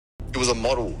It was a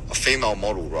model, a female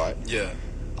model, right? Yeah.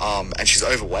 And she's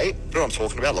overweight. You know what I'm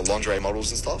talking about? Like lingerie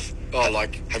models and stuff. Oh,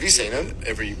 like... Have you seen them?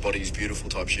 Everybody's beautiful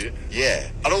type shit. Yeah.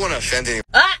 I don't want to offend anyone.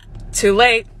 Too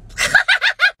late.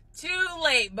 Too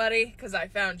late, buddy, because I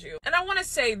found you. And I want to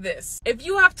say this. If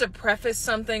you have to preface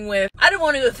something with, I don't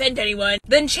want to offend anyone,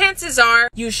 then chances are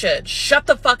you should shut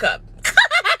the fuck up.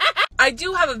 I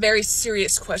do have a very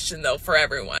serious question, though, for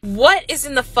everyone. What is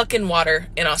in the fucking water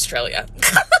in Australia?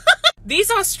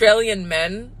 These Australian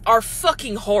men are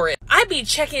fucking horrid. I be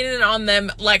checking in on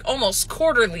them like almost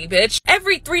quarterly, bitch.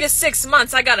 Every 3 to 6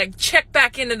 months, I gotta check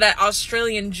back into that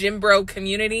Australian gym bro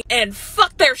community and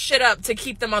fuck their shit up to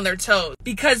keep them on their toes.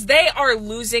 Because they are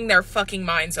losing their fucking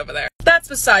minds over there. That's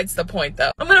besides the point,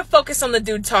 though. I'm gonna focus on the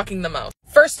dude talking the most.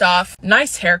 First off,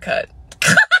 nice haircut.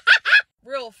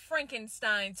 Real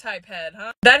Frankenstein type head,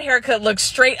 huh? That haircut looks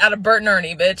straight out of Bert and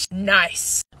Ernie, bitch.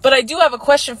 Nice. But I do have a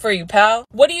question for you, pal.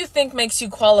 What do you think makes you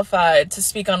qualified to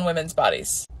speak on women's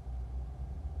bodies?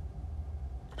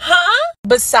 Huh?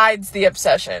 Besides the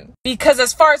obsession. Because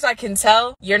as far as I can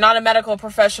tell, you're not a medical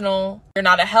professional. You're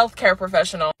not a healthcare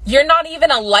professional. You're not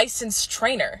even a licensed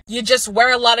trainer. You just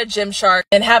wear a lot of Gymshark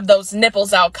and have those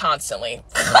nipples out constantly.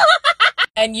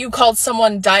 And you called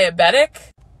someone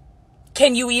diabetic?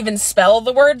 Can you even spell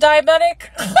the word diabetic?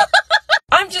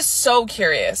 I'm just so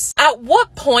curious. At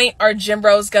what point are gym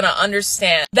bros gonna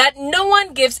understand that no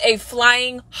one gives a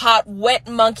flying hot wet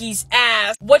monkey's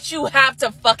ass what you have to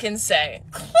fucking say?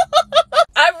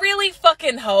 I really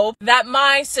fucking hope that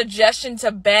my suggestion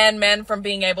to ban men from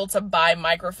being able to buy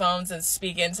microphones and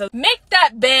speak into, make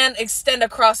that ban extend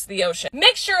across the ocean.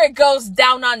 Make sure it goes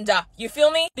down under. You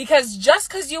feel me? Because just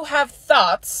because you have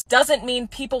thoughts doesn't mean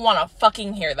people want to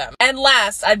fucking hear them. And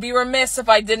last, I'd be remiss if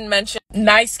I didn't mention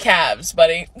nice calves,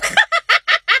 buddy.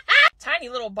 Tiny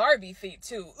little Barbie feet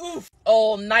too. Oof.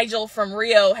 Old Nigel from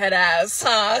Rio head ass,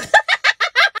 huh?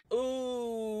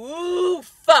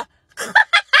 Oof.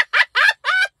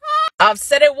 I've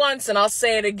said it once and I'll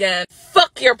say it again.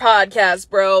 Fuck your podcast,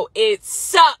 bro. It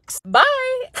sucks. Bye.